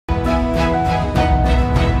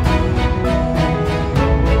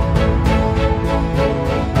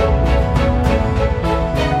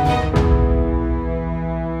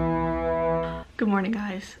morning,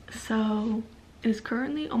 guys. So it is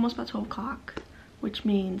currently almost about 12 o'clock, which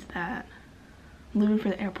means that I'm leaving for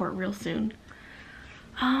the airport real soon.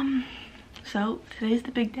 So today's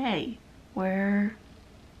the big day where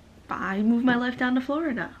I move my life down to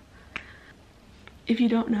Florida. If you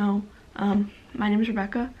don't know, my name is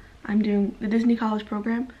Rebecca. I'm doing the Disney College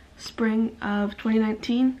program, spring of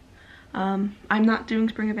 2019. I'm not doing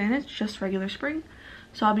Spring Advantage, just regular spring.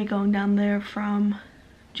 So I'll be going down there from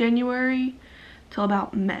January till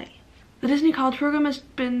about May. The Disney College program has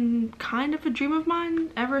been kind of a dream of mine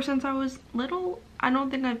ever since I was little. I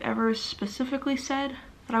don't think I've ever specifically said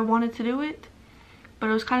that I wanted to do it, but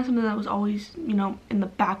it was kind of something that was always, you know, in the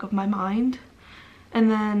back of my mind.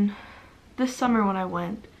 And then this summer when I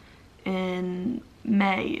went in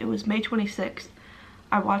May, it was May 26th,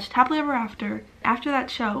 I watched Happily Ever After. After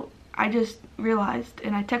that show, I just realized,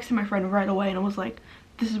 and I texted my friend right away and I was like,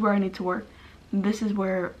 this is where I need to work. This is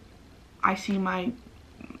where I see my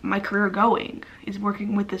career going, is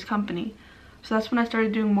working with this company. So that's when I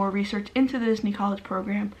started doing more research into the Disney College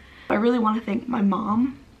program. I really want to thank my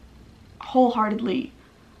mom wholeheartedly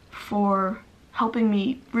for helping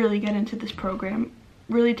me really get into this program,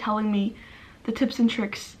 really telling me the tips and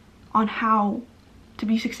tricks on how to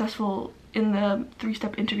be successful in the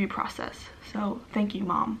 3-step interview process. So thank you,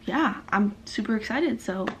 Mom. Yeah, I'm super excited,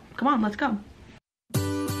 so come on, let's go.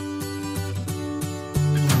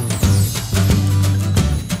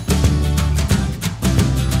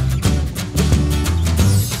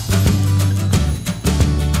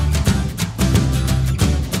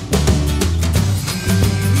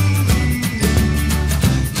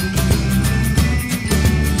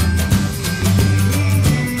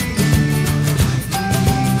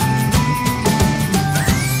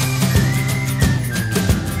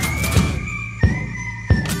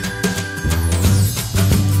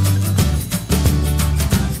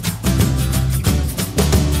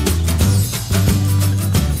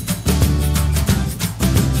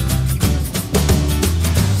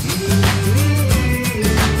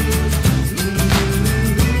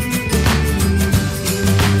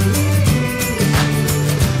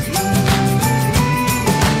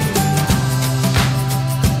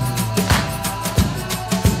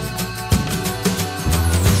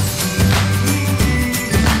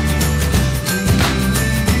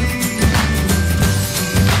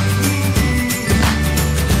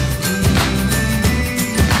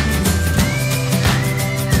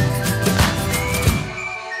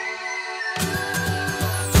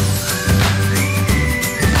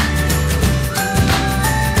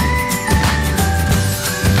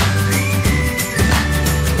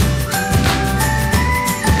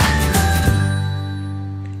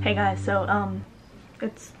 Hey guys, so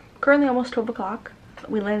it's currently almost 12 o'clock.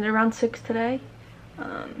 We landed around 6 today.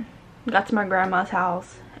 Got to my grandma's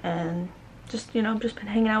house and just, you know, just been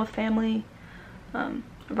hanging out with family. I've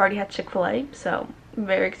already had Chick-fil-A, so I'm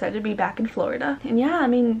very excited to be back in Florida. And yeah, I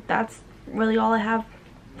mean, that's really all I have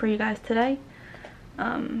for you guys today.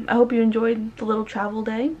 I hope you enjoyed the little travel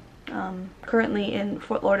day. Currently in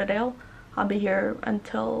Fort Lauderdale. I'll be here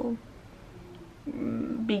until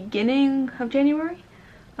beginning of January.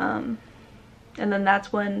 And then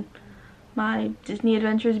that's when my Disney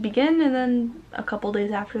adventures begin, and then a couple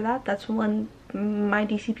days after that, that's when my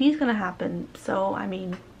DCP is gonna happen. So I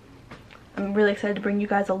mean, I'm really excited to bring you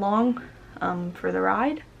guys along for the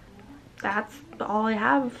ride. That's all I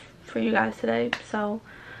have for you guys today, so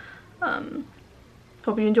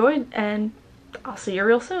hope you enjoyed, and I'll see you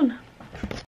real soon.